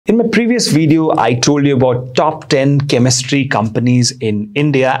In my previous video, I told you about top 10 chemistry companies in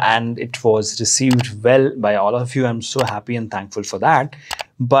India, and it was received well by all of you. I'm so happy and thankful for that.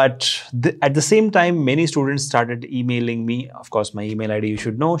 But at the same time, many students started emailing me. Of course, my email ID you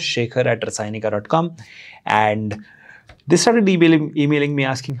should know, shekhar@rasainika.com. And they started emailing me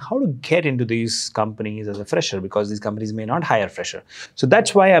asking how to get into these companies as a fresher, because these companies may not hire fresher. So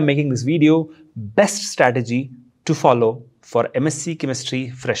that's why I'm making this video, best strategy to follow for MSc Chemistry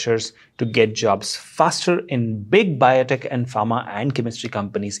freshers to get jobs faster in big biotech and pharma and chemistry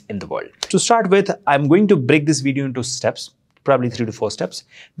companies in the world. To start with, I'm going to break this video into steps, probably 3 to 4 steps.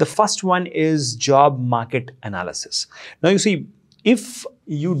 The first one is job market analysis. Now you see, if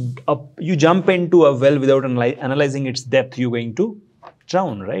you jump into a well without analyzing its depth, you're going to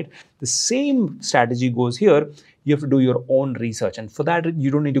drown, right? The same strategy goes here. You have to do your own research, and for that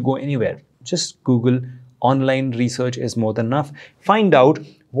you don't need to go anywhere. Just Google. Online research is more than enough. Find out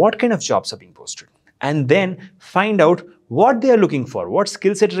what kind of jobs are being posted, and then find out what they are looking for, what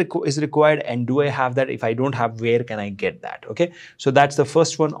skill set is required, and do I have that? If I don't have, where can I get that? Okay, so that's the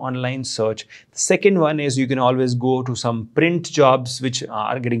first one, online search. The second one is you can always go to some print jobs which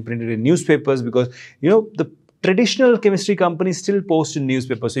are getting printed in newspapers, because you know the traditional chemistry companies still post in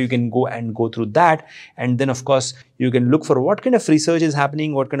newspapers, so you can go through that. And then of course you can look for what kind of research is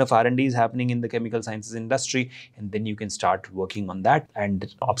happening, what kind of R&D is happening in the chemical sciences industry, and then you can start working on that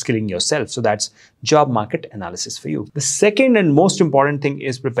and upskilling yourself. So that's job market analysis for you. The second and most important thing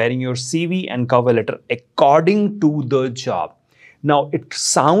is preparing your CV and cover letter according to the job. Now it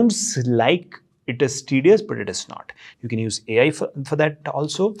sounds like it is tedious, but it is not. You can use AI for that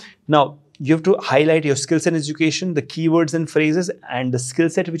also. Now you have to highlight your skills and education, the keywords and phrases, and the skill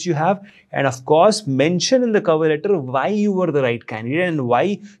set which you have. And of course, mention in the cover letter why you were the right candidate and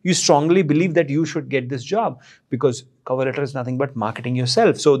why you strongly believe that you should get this job, because cover letter is nothing but marketing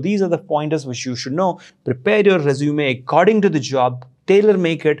yourself. So these are the pointers which you should know. Prepare your resume according to the job, tailor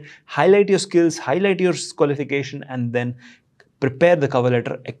make it, highlight your skills, highlight your qualification, and then prepare the cover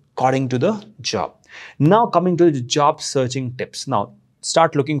letter according to the job. Now coming to the job searching tips. Now,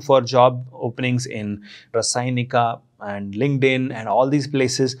 start looking for job openings in Rasainika and LinkedIn and all these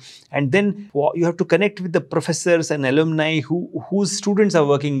places. And then you have to connect with the professors and alumni whose students are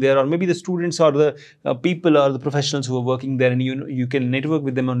working there, or maybe the students or the people or the professionals who are working there, and you can network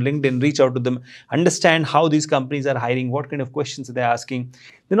with them on LinkedIn, reach out to them, understand how these companies are hiring, what kind of questions they're asking.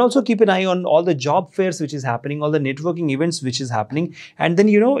 Then also keep an eye on all the job fairs which is happening, all the networking events which is happening. And then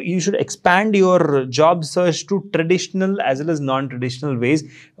you should expand your job search to traditional as well as non-traditional ways,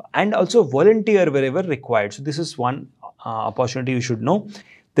 and also volunteer wherever required. So this is one opportunity you should know.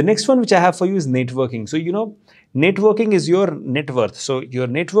 The next one which I have for you is networking. So networking is your net worth. So your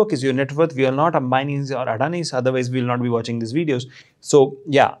network is your net worth. We are not Ambanis or Adanis, otherwise we will not be watching these videos. So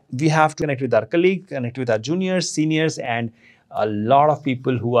yeah, we have to connect with our colleagues, connect with our juniors, seniors, and a lot of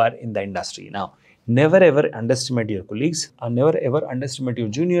people who are in the industry. Now, never ever underestimate your colleagues, or never ever underestimate your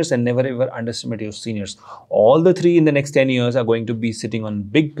juniors, and never ever underestimate your seniors. All the three in the next 10 years are going to be sitting on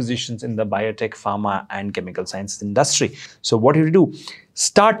big positions in the biotech, pharma, and chemical sciences industry. So what do you do?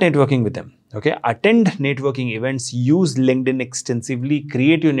 Start networking with them. Okay, attend networking events, use LinkedIn extensively,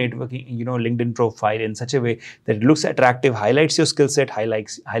 create your networking, LinkedIn profile in such a way that it looks attractive, highlights your skill set,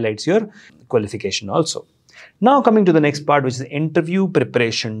 highlights your qualification also. Now coming to the next part, which is interview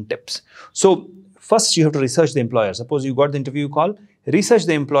preparation tips. So first you have to research the employer. Suppose you got the interview call, research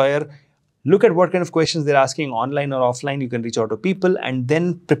the employer, look at what kind of questions they're asking, online or offline. You can reach out to people, and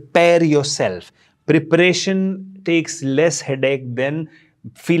then prepare yourself. Preparation takes less headache than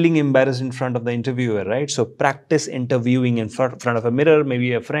feeling embarrassed in front of the interviewer, right? So practice interviewing in front of a mirror,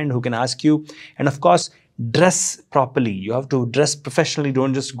 maybe a friend who can ask you. And of course, dress properly. You have to dress professionally.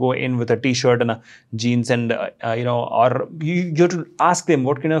 Don't just go in with a t-shirt and a jeans and or you have to ask them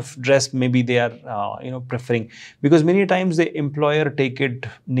what kind of dress maybe they are preferring, because many times the employer take it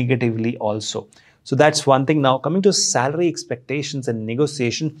negatively also. So that's one thing. Now coming to salary expectations and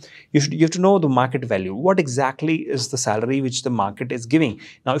negotiation, you have to know the market value. What exactly is the salary which the market is giving?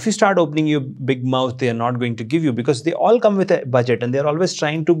 Now if you start opening your big mouth, they are not going to give you, because they all come with a budget and they're always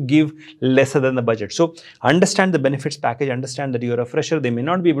trying to give lesser than the budget. So understand the benefits package, understand that you're a fresher. They may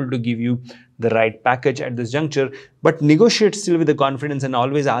not be able to give you the right package at this juncture, but negotiate still with the confidence and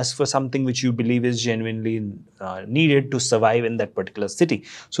always ask for something which you believe is genuinely needed to survive in that particular city.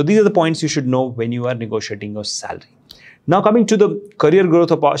 So these are the points you should know when you are negotiating your salary. Now coming to the career growth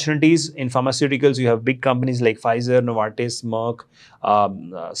opportunities in pharmaceuticals, you have big companies like Pfizer, Novartis, Merck,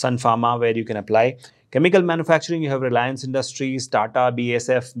 Sun Pharma, where you can apply. Chemical manufacturing, you have Reliance Industries, Tata,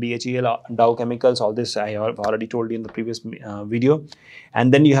 BASF, BHEL, Dow Chemicals. All this I have already told you in the previous video.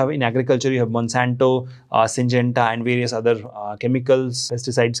 And then you have in agriculture, you have Monsanto, Syngenta, and various other chemicals,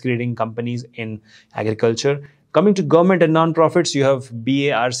 pesticides creating companies in agriculture. Coming to government and non-profits, you have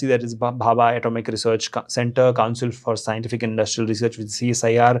BARC, that is Bhabha Atomic Research Center, Council for Scientific and Industrial Research with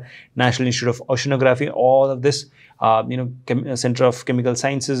CSIR, National Institute of Oceanography, all of this, Center of Chemical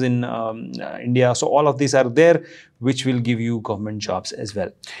Sciences in India. So all of these are there, which will give you government jobs as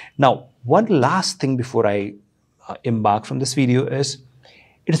well. Now, one last thing before I embark from this video is,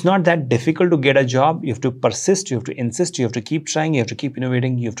 it's not that difficult to get a job. You have to persist, you have to insist, you have to keep trying, you have to keep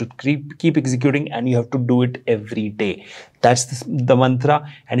innovating, you have to keep executing, and you have to do it every day. That's the mantra.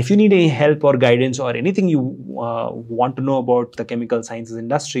 And if you need any help or guidance or anything you want to know about the chemical sciences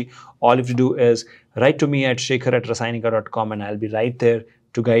industry, all you have to do is write to me at shekhar@rasainika.com, and I'll be right there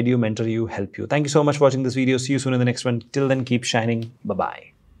to guide you, mentor you, help you. Thank you so much for watching this video. See you soon in the next one. Till then, keep shining.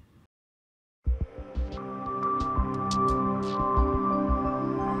 Bye-bye.